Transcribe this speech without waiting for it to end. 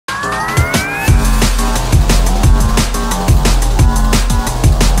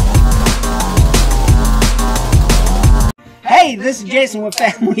this is Jason with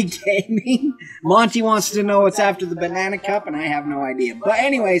Family Gaming. Monty wants to know what's after the banana cup, and I have no idea. But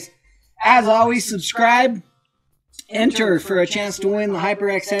anyways, as always, subscribe. Enter for a chance to win the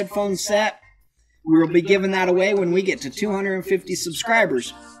HyperX headphone set. We'll be giving that away when we get to 250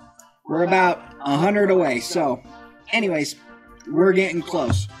 subscribers. We're about 100 away, so anyways, we're getting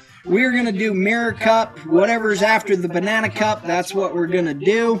close. We're going to do mirror cup, whatever's after the banana cup, that's what we're going to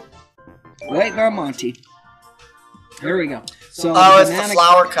do. Wait for Monty. There we go. So it's the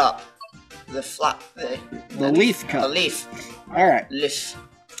flower cup. The leaf cup. The leaf. Alright. Leaf.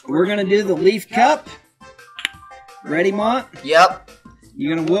 We're going to do the leaf cup. Ready, Mont? Yep.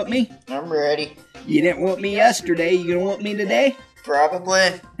 You going to whoop me? I'm ready. You didn't whoop me yesterday. You going to whoop me today?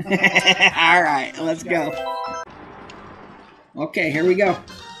 Probably. Alright, let's go. Okay, here we go.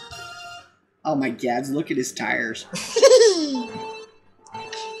 Oh my God, look at his tires.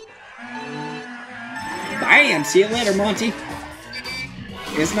 Bam! See you later, Monty.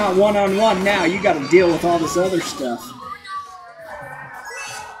 It's not one-on-one now. You got to deal with all this other stuff.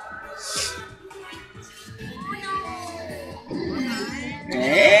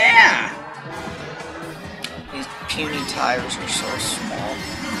 Yeah! These puny tires are so small.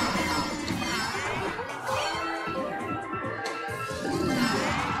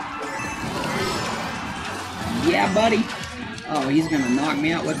 Yeah, buddy. Oh, he's gonna knock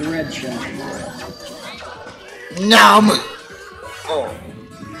me out with the red shell. Numb! Oh.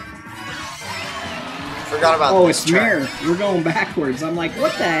 Forgot about this it's mirror. We're going backwards. I'm like,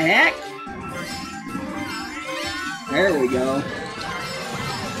 what the heck? There we go.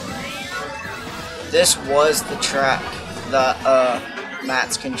 This was the track that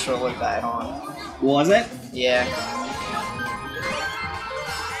Matt's controller died on. Was it? Yeah.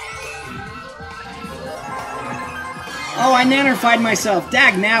 Oh, I nannerfied myself.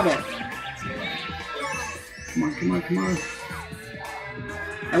 Dag nabbit. Come on, come on, come on.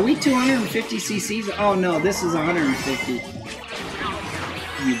 Are we 250 cc's? Oh no, this is 150. You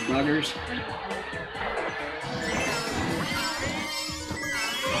buggers.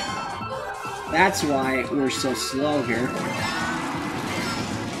 That's why we're so slow here.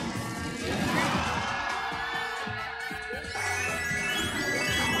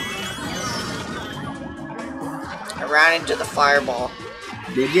 I ran into the fireball.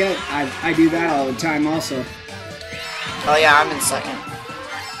 Did you? I do that all the time also. Oh yeah, I'm in second.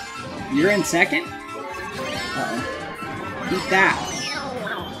 You're in second? Uh-oh. Eat that.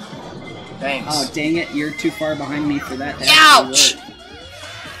 Thanks. Oh, dang it. You're too far behind me for that to Ouch! work.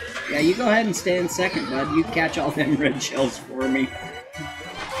 Yeah, you go ahead and stay in second, bud. You catch all them red shells for me.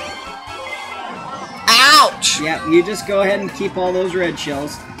 Ouch! Yeah, you just go ahead and keep all those red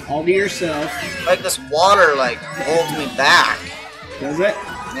shells. All to yourself. Like this water, like, holds me back. Does it?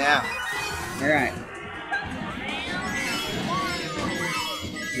 Yeah. Alright.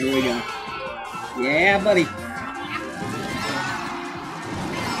 Here we go. Yeah, buddy.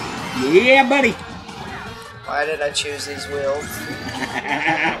 Yeah, buddy. Why did I choose these wheels?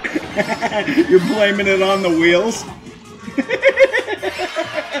 You're blaming it on the wheels?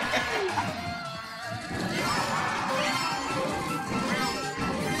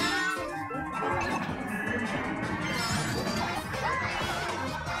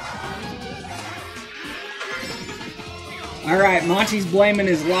 Alright, Monty's blaming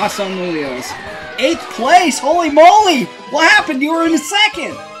his loss on the wheels. 8th place! Holy moly! What happened? You were in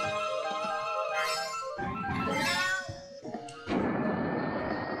second!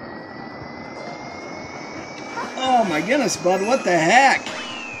 Oh my goodness, bud, what the heck?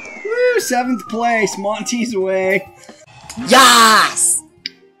 Woo, 7th place, Monty's way. Yes!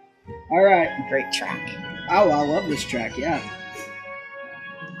 Alright. Great track. Oh, I love this track, yeah.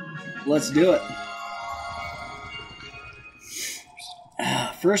 Let's do it.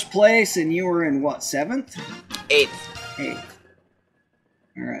 First place, and you were in what, 7th? 8th. 8th.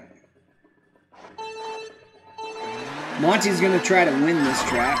 Alright. Monty's gonna try to win this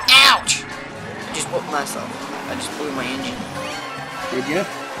track. Ouch! I just whooped myself. I just blew my engine. Did you?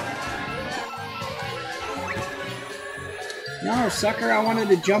 No, sucker, I wanted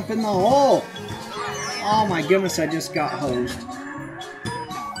to jump in the hole. Oh my goodness, I just got hosed.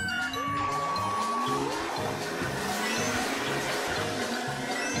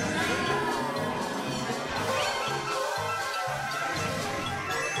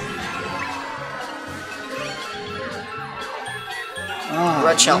 Oh,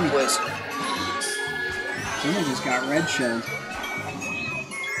 Red shell, please. Someone just got red shelled.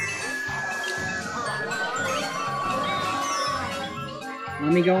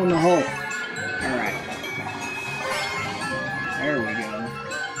 Let me go in the hole. Alright. There we go.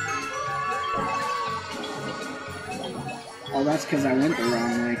 Oh, that's because I went the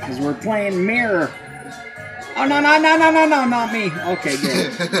wrong way. Because we're playing mirror. Oh, no, no, no, no, no, no, not me. Okay, good.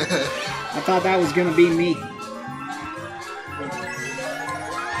 I thought that was going to be me.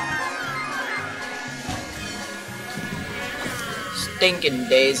 Stinking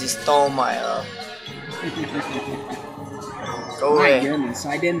Daisy stole my, Go away. My goodness,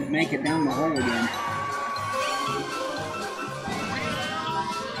 I didn't make it down the hole again.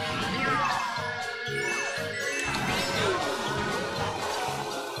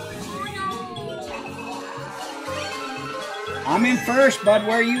 I'm in first, bud.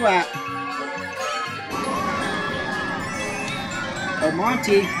 Where are you at? Oh,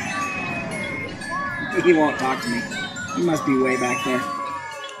 Monty. He won't talk to me. He must be way back there.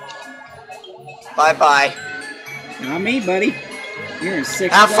 Bye-bye. Not me, buddy. You're in 6th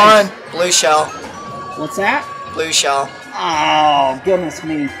Have place. fun. Blue shell. What's that? Blue shell. Oh, goodness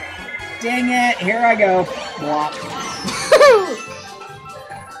me. Dang it. Here I go. Blop.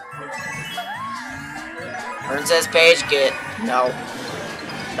 Princess Paige, get. No.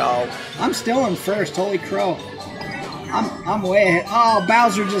 No. I'm still in first. Holy crow. I'm way ahead. Oh,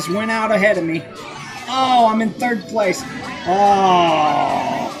 Bowser just went out ahead of me. Oh, I'm in 3rd place.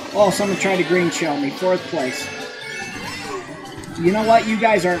 Oh, someone tried to green shell me. 4th place. You know what? You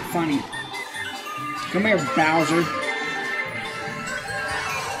guys aren't funny. Come here, Bowser.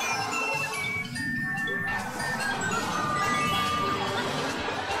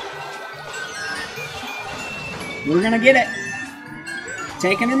 We're gonna get it.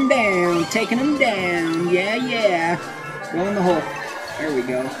 Taking him down, taking him down. Yeah, yeah. Go in the hole. There we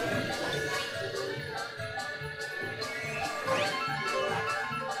go.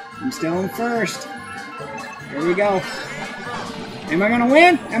 I'm still in first. Here we go. Am I gonna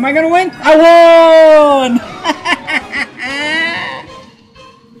win? Am I gonna win? I won!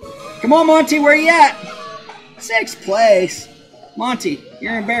 Come on, Monty, where you at? 6th place. Monty,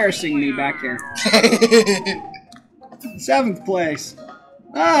 you're embarrassing me back here. 7th place.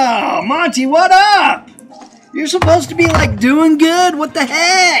 Oh, Monty, what up? You're supposed to be, like, doing good. What the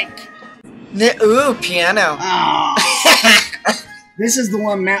heck? Ooh, piano. Oh. This is the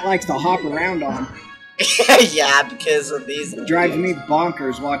one Matt likes to hop around on. Yeah, because of these. It drives me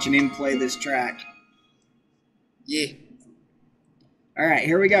bonkers watching him play this track. Yeah. Alright,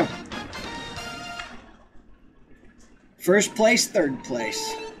 here we go. 1st place, 3rd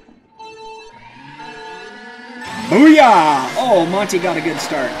place. Booyah! Oh, Monty got a good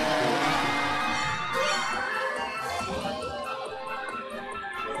start.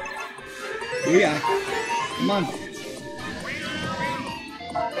 Booyah. Come on.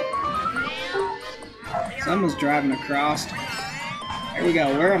 Someone's driving across. There we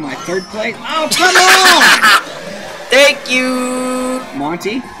go. Where am I? 3rd place? Oh, come on! Thank you!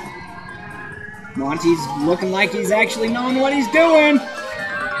 Monty. Monty's looking like he's actually knowing what he's doing.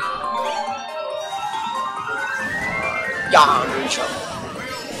 Yeah, green shell.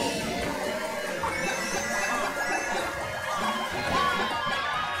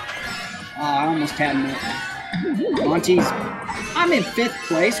 Oh, I almost had him. Monty's... I'm in 5th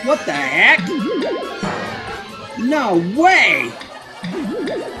place. What the heck? No way!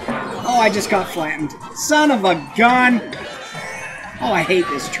 Oh, I just got flattened. Son of a gun! Oh, I hate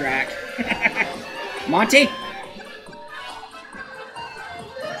this track. Monty?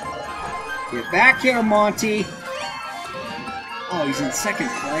 Get back here, Monty. Oh, he's in 2nd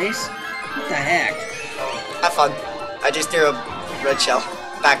place? What the heck? Have fun. I just threw a red shell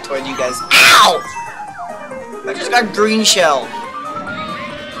back toward you guys. Ow! I just got green shell.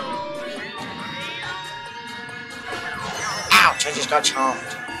 Ouch, I just got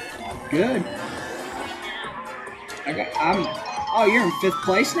chomped. Good. Oh, you're in 5th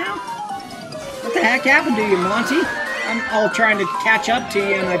place now? What the heck happened to you, Monty? I'm all trying to catch up to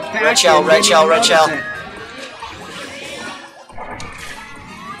you and I passed Red shell, you red shell, red shell. It.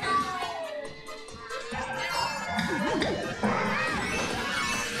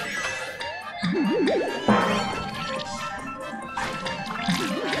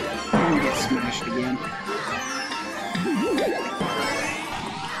 I'm gonna get smashed again.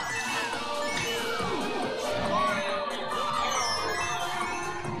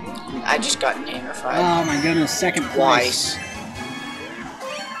 I just got nanified. Oh my goodness, 2nd place. Twice.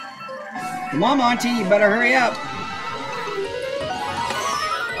 Come on, Monty, you better hurry up.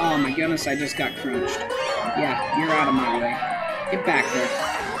 Oh my goodness, I just got crunched. Yeah, you're out of my way. Get back there.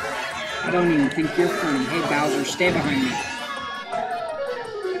 I don't even think you're funny. Hey, Bowser, stay behind me.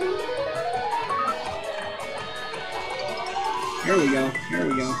 Here we go. Here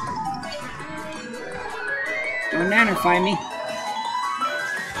we go. Don't nanify me.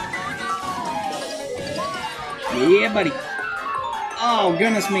 Yeah, buddy. Oh,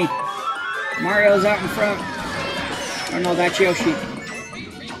 goodness me. Mario's out in front. Oh no, that's Yoshi.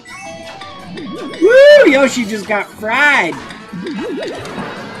 Woo! Yoshi just got fried.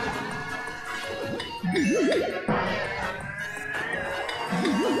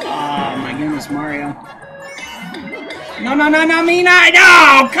 Oh my goodness, Mario. No, no, no, no, me not.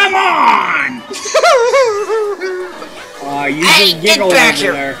 No, come on! Oh, you just giggled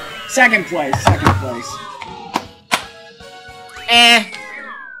over there. Second place, second place.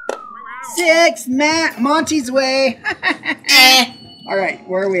 6, Monty's way. Alright,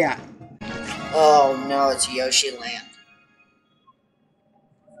 where are we at? Oh no, it's Yoshi Land.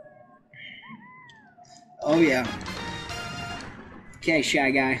 Oh yeah. Okay,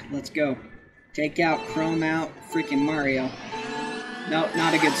 Shy Guy, let's go. Take out, Chrome out, freaking Mario. Nope,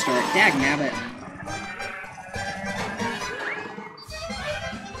 not a good start. Dagnabbit.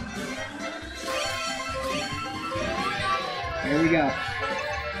 Here we go.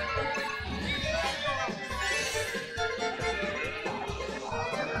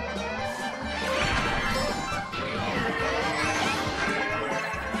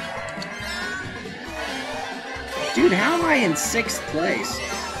 Dude, how am I in 6th place?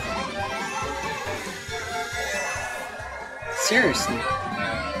 Seriously.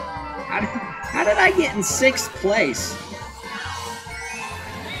 How did I get in 6th place?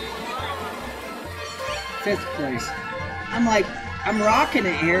 5th place. I'm rocking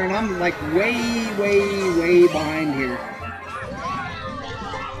it here, and I'm like way behind here.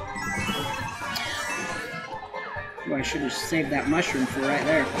 Oh, I should have saved that mushroom for right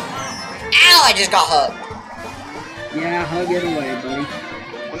there. Ow, I just got hugged. Yeah, hug it away, buddy.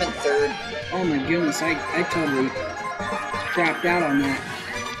 I'm in 3rd. Oh my goodness, I totally crapped out on that.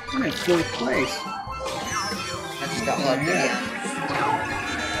 I'm in 4th place. I just got hugged again.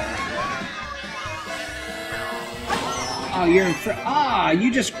 Oh, you're in front. Ah,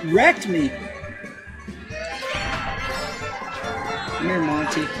 you just wrecked me. Come here,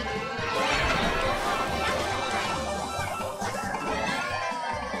 Monty.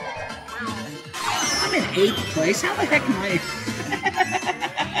 I'm in 8th place. How the heck am I?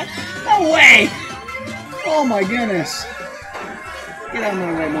 No way! Oh my goodness. Get out of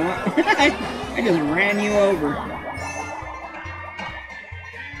my way, Mont. I just ran you over.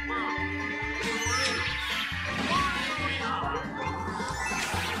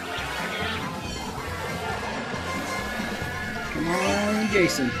 Come on,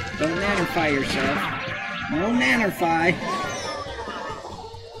 Jason. Don't nannerfy yourself. No nannerfy.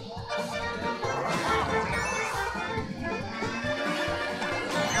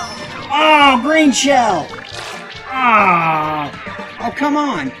 Oh, green shell! Ah! Oh, come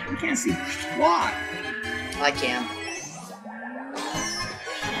on. You can't see squat. I can.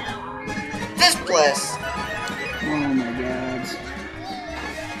 5th place. Oh my gods.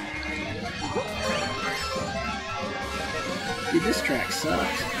 Dude, this track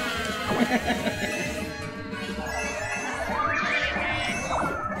sucks.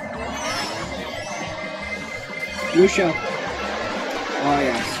 Lucia. Oh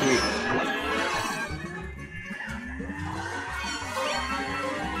yeah, sweet.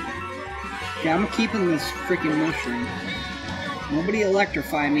 Yeah, I'm keeping this freaking mushroom. Nobody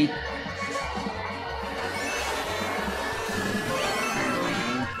electrify me.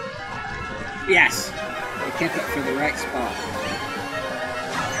 Yes! I kept it for the right spot.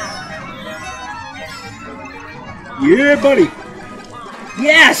 Yeah, buddy!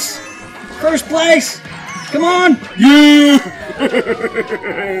 Yes! First place! Come on! Yeah!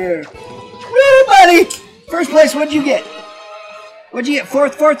 Woo, buddy! First place, what'd you get? What'd you get?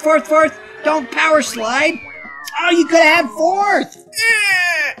 4th, 4th, 4th, 4th? Don't power slide! Oh, you could have had 4th!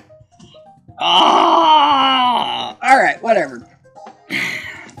 Ah! Alright, whatever.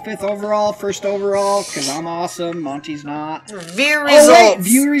 5th overall, 1st overall, because I'm awesome, Monty's not. View results! Oh, wait,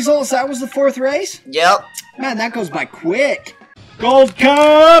 view results, that was the 4th race? Yep. Man, that goes by quick. Gold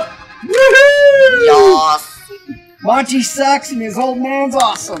Cup! Woohoo! Yas. Monty sucks and his old man's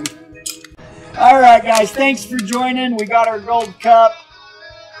awesome. Alright guys, thanks for joining. We got our gold cup.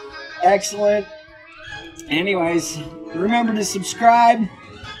 Excellent. Anyways, remember to subscribe.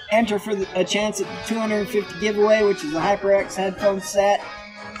 Enter for a chance at the 250 giveaway, which is a HyperX headphone set.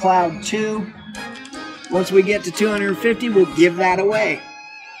 Cloud 2. Once we get to 250, we'll give that away.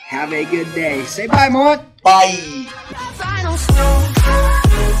 Have a good day. Say bye, Mont. Bye.